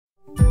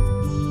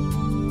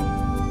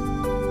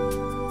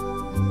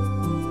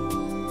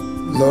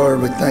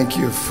Lord, we thank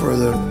you for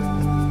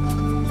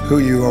who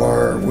you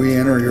are. We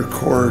enter your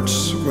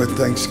courts with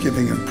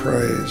thanksgiving and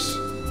praise,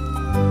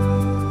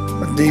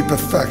 with deep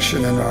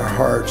affection in our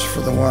hearts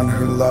for the one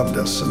who loved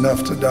us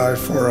enough to die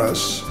for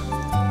us.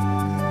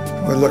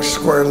 We look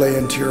squarely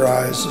into your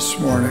eyes this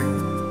morning.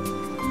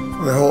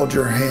 We hold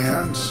your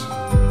hands.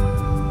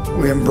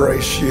 We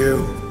embrace you.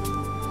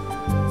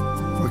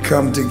 We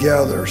come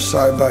together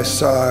side by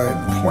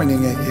side,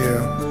 pointing at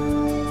you,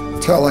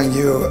 telling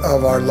you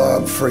of our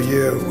love for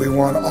you. We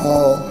want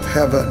all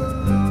heaven,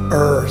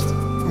 earth,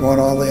 we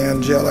want all the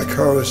angelic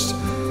hosts,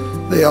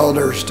 the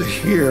elders to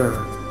hear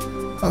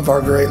of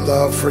our great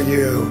love for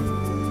you.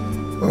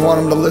 We want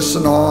them to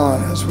listen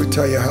on as we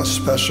tell you how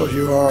special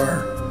you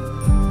are.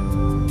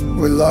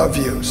 We love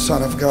you,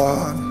 Son of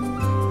God.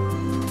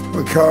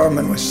 We come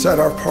and we set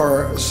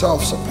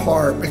ourselves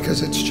apart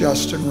because it's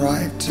just and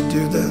right to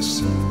do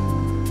this.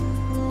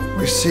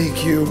 We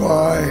seek you.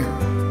 Why?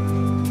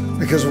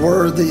 Because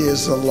worthy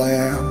is the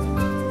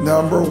Lamb.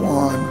 Number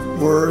one,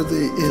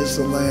 worthy is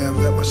the Lamb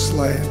that was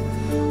slain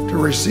to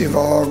receive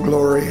all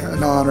glory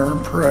and honor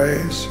and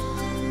praise.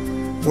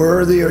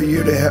 Worthy are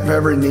you to have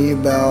every knee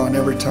bow and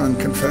every tongue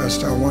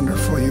confess how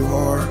wonderful you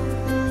are.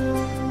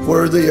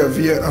 Worthy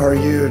are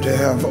you to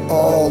have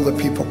all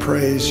the people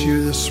praise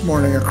you this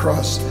morning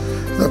across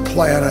the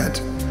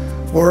planet.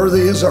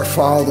 Worthy is our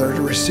Father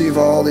to receive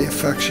all the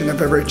affection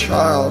of every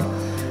child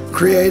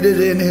created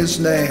in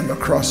his name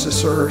across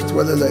this earth,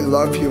 whether they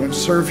love you and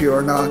serve you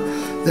or not.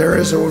 There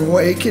is an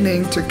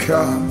awakening to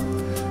come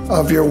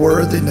of your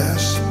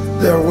worthiness.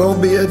 There will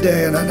be a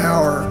day and an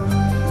hour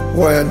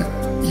when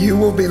you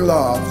will be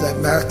loved, that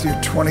Matthew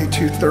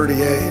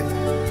 22:38.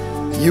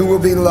 You will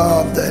be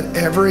loved, that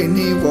every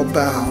knee will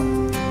bow,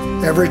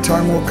 every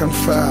tongue will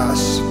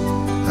confess,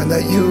 and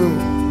that you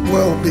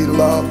will be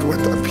loved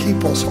with the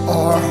people's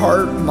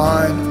heart,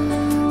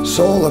 mind,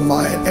 soul, and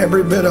mind.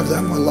 Every bit of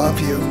them will love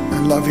you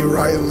and love you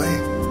rightly.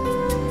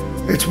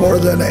 It's more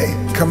than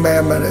a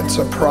commandment, it's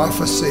a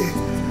prophecy.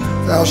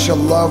 Thou shalt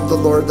love the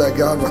Lord thy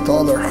God with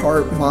all their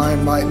heart,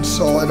 mind, might, and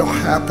soul. It'll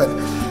happen.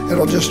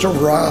 It'll just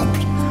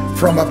erupt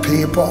from a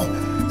people.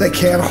 They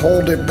can't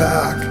hold it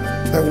back.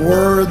 The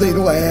worthy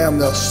Lamb,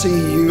 they'll see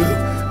you,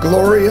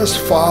 glorious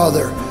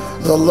Father.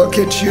 They'll look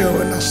at you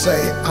and they'll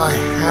say, I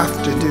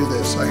have to do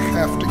this. I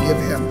have to give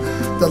him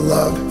the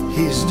love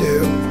he's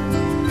due.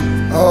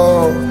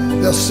 Oh,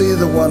 they'll see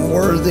the one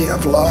worthy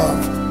of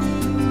love,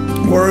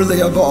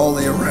 worthy of all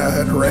the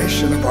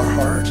adoration of our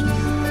hearts.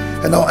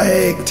 And they'll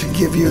ache to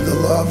give you the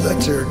love that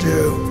they're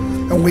due.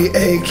 And we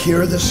ache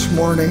here this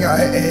morning.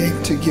 I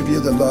ache to give you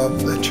the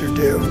love that you're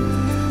due.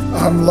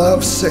 I'm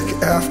lovesick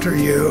after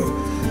you.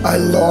 I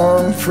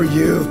long for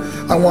you.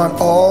 I want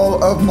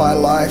all of my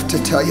life to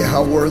tell you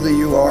how worthy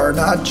you are,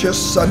 not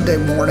just Sunday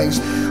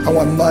mornings. I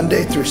want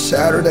Monday through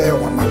Saturday. I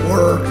want my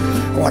work.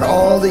 I want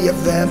all the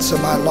events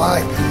of my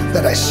life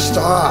that I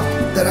stop,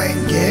 that I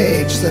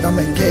engage, that I'm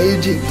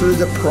engaging through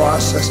the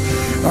process.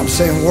 I'm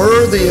saying,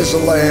 worthy is the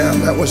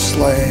Lamb that was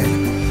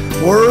slain.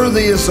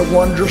 Worthy is the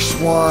wondrous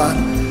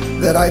one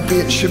that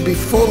should be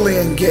fully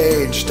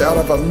engaged out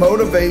of a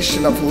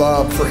motivation of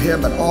love for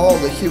him and all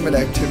the human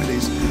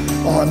activities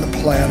on the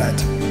planet.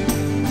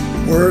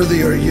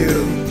 Worthy are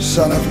you,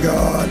 Son of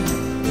God.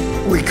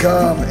 We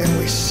come and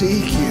we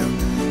seek you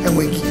and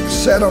we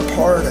set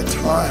apart a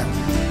time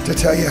to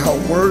tell you how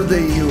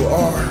worthy you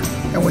are,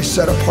 and we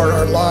set apart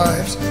our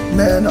lives.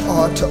 Men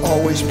ought to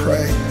always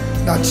pray,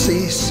 not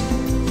cease,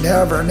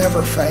 never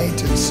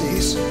faint and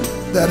cease.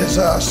 That is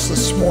us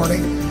this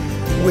morning.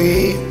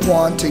 We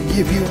want to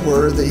give you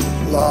worthy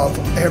love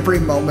every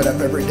moment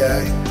of every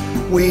day.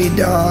 We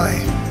die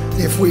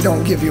if we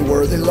don't give you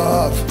worthy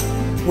love.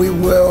 We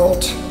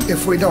wilt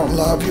if we don't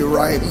love you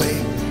rightly.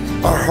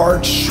 Our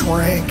hearts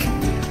shrink,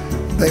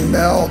 they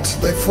melt,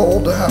 they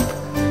fold up.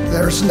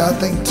 There's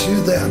nothing to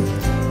them.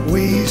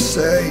 We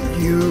say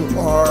you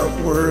are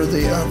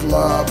worthy of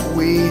love.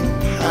 We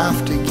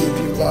have to give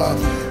you love.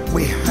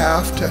 We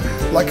have to,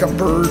 like a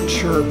bird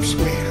chirps,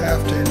 we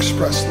have to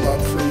express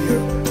love for you.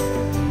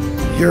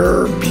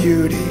 Your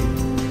beauty,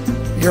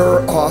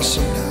 your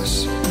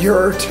awesomeness,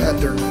 your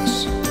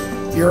tenderness,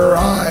 your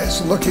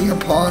eyes looking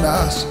upon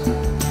us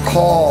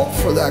call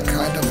for that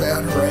kind of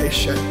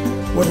adoration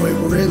when we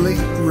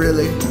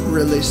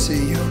really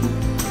see you.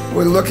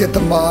 We look at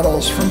the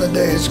models from the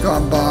days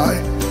gone by.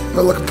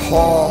 We look at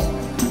Paul,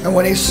 and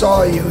when he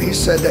saw you, he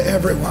said to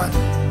everyone,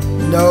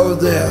 know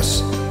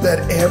this,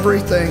 that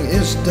everything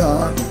is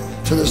done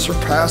to the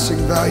surpassing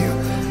value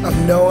of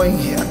knowing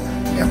him,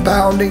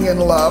 abounding in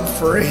love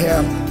for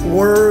him.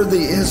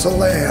 Worthy is the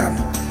Lamb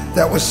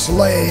that was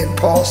slain.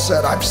 Paul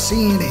said, I've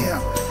seen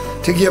him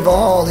to give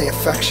all the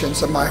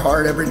affections of my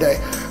heart every day.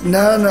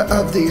 None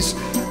of these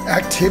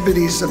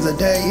activities of the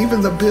day,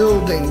 even the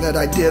building that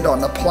I did on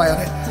the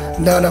planet,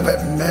 none of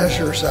it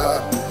measures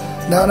up.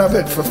 None of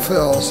it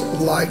fulfills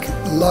like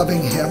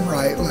loving him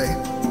rightly.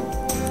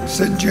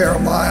 Said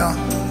Jeremiah.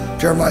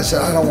 Jeremiah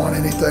said, I don't want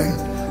anything.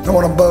 I don't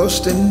want to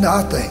boast in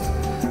nothing,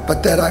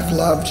 but that I've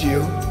loved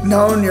you,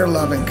 known your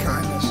loving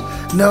kindness,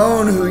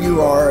 known who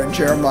you are in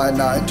Jeremiah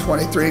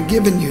 9:23, and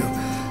given you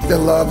the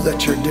love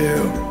that you're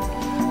due.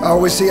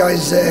 We see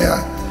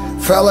Isaiah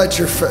fell at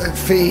your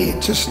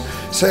feet, just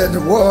said,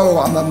 whoa,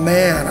 I'm a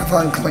man of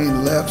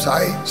unclean lips.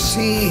 I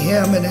see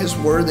him in his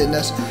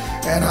worthiness,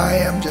 and I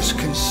am just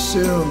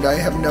consumed. I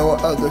have no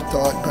other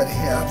thought but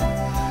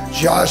him.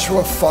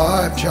 Joshua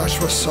 5,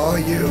 Joshua saw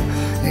you,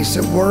 and he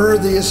said,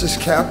 worthy is this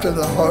captain of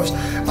the host.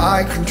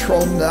 I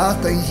control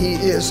nothing. He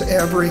is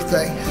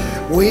everything.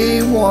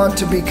 We want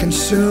to be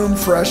consumed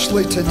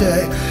freshly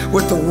today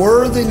with the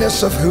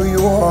worthiness of who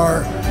you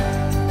are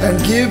and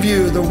give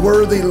you the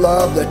worthy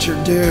love that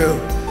you're due.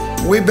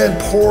 We've been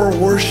poor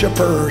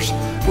worshipers.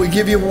 We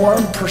give you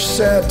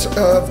 1%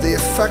 of the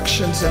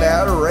affections and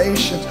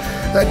adorations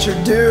that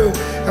you're due,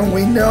 and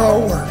we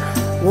know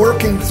we're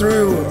working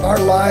through our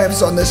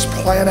lives on this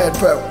planet,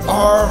 but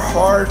our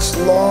hearts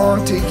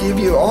long to give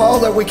you all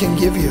that we can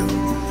give you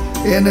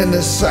in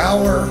this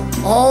hour,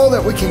 all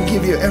that we can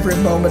give you every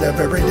moment of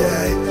every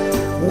day.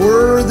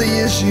 Worthy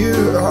is you,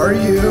 are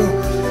you.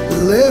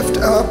 Lift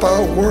up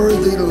a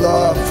worthy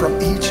love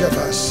from each of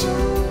us.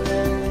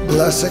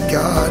 Blessed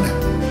God,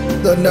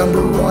 the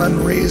number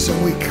one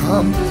reason we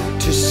come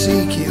to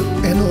seek you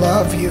and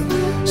love you,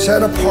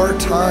 set apart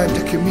time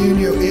to commune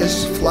you,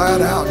 is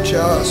flat out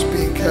just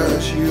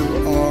because you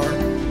are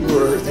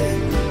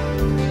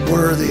worthy.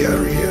 Worthy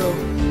are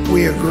you.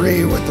 We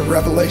agree with the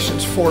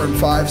Revelations 4 and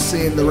 5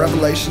 scene, the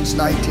Revelations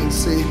 19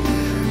 scene,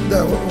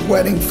 the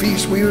wedding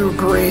feast. We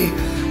agree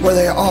where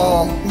they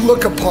all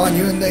look upon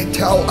you and they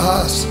tell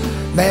us,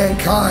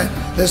 mankind,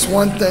 this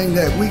one thing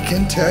that we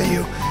can tell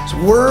you is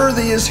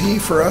worthy is he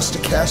for us to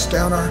cast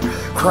down our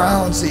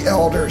crowns, the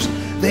elders,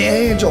 the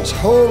angels.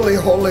 Holy,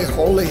 holy,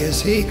 holy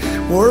is he.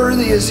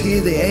 Worthy is he,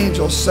 the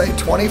angels say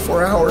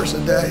 24 hours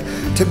a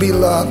day, to be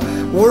loved.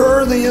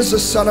 Worthy is the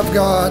Son of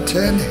God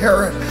to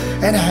inherit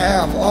and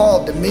have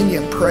all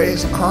dominion,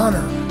 praise,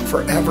 honor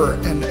forever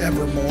and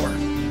evermore.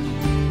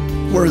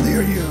 Worthy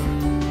are you.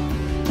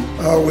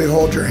 Oh, we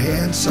hold your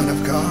hand, Son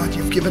of God.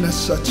 You've given us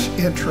such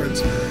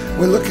entrance.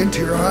 We look into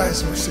your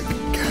eyes and we say,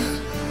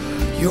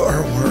 God, you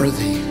are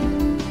worthy.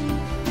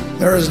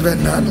 There has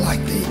been none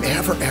like thee,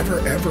 ever, ever,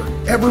 ever,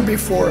 ever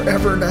before,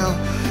 ever now,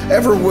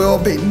 ever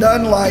will be,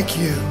 none like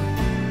you.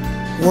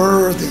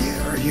 Worthy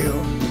are you.